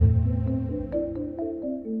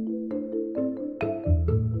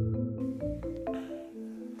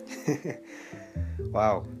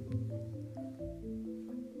Wow.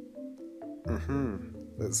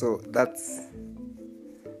 So that's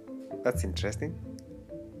interesting.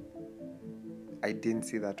 I didn't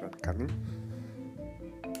see that one coming.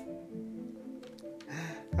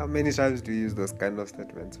 How many times do you use those kind of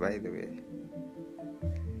statements, by the way?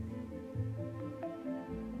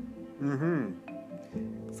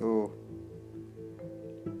 So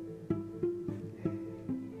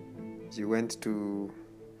you went to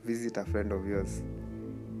visit a friend of yours,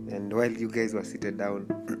 and while you guys were seated down,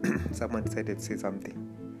 someone decided to say something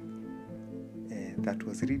that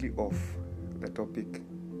was really off the topic.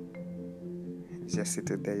 You just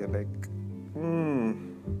seated there, you're like,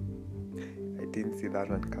 I didn't see that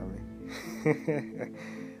one coming.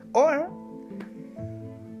 Or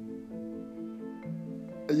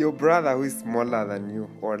your brother who is smaller than you,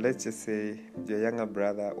 or let's just say your younger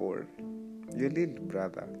brother or your little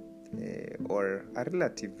brother, or a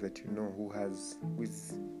relative that you know who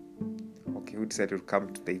decided to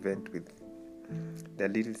come to the event with their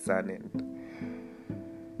little son, and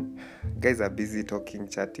guys are busy talking,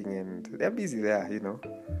 chatting, and they're busy there,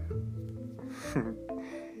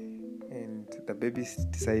 and the baby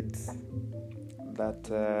decides that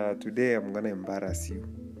today I'm gonna embarrass you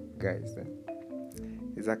guys.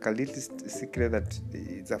 It's like a little secret that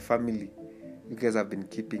it's a family you guys have been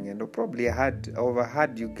keeping, and probably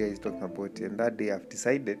overheard you guys talking about it, and that day I've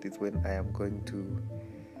decided is when I am going to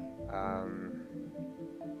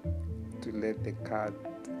let the cat,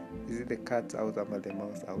 is it the cat out or the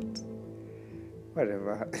mouse out,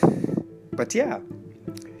 whatever. But yeah,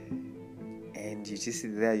 and you just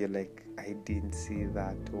sit there, you're like, I didn't see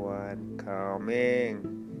that one coming.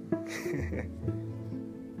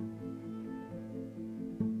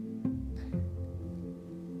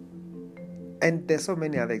 And there's so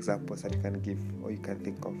many other examples that you can give or you can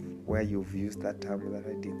think of where you've used that term that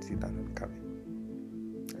I didn't see that one coming.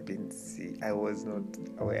 I was not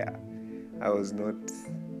aware. I was not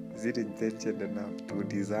intelligent enough to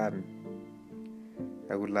discern.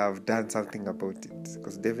 I would have done something about it,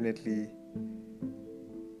 because definitely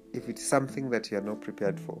if it's something that you are not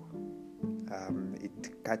prepared for,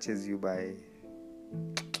 it catches you by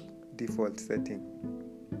default setting.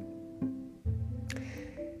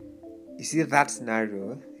 You see, that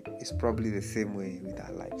scenario is probably the same way with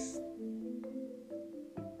our lives.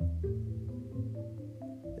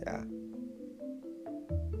 Yeah.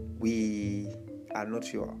 We are not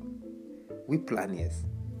sure. We plan, yes.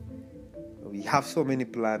 We have so many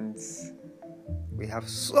plans. We have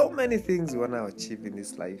so many things we want to achieve in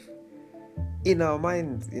this life. In our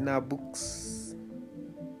minds, in our books.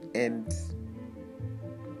 And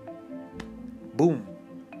boom.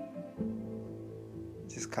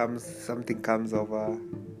 Something comes over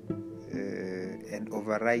and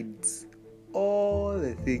overrides all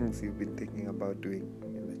the things you've been thinking about doing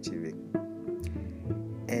and achieving,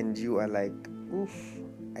 and you are like, oof,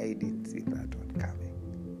 I didn't see that one coming.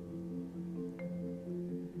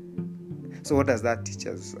 So what does that teach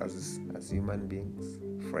us as human beings,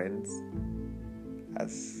 friends,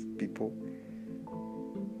 as people?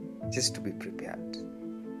 Just to be prepared,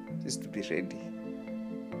 just to be ready,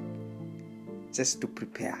 just to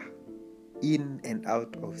prepare in and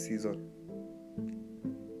out of season,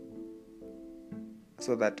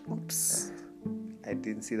 so that, oops, I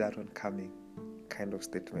didn't see that one coming kind of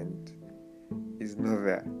statement is not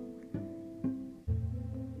there.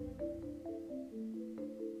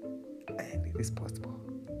 And it is possible.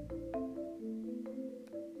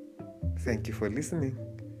 Thank you for listening.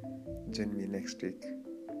 Join me next week.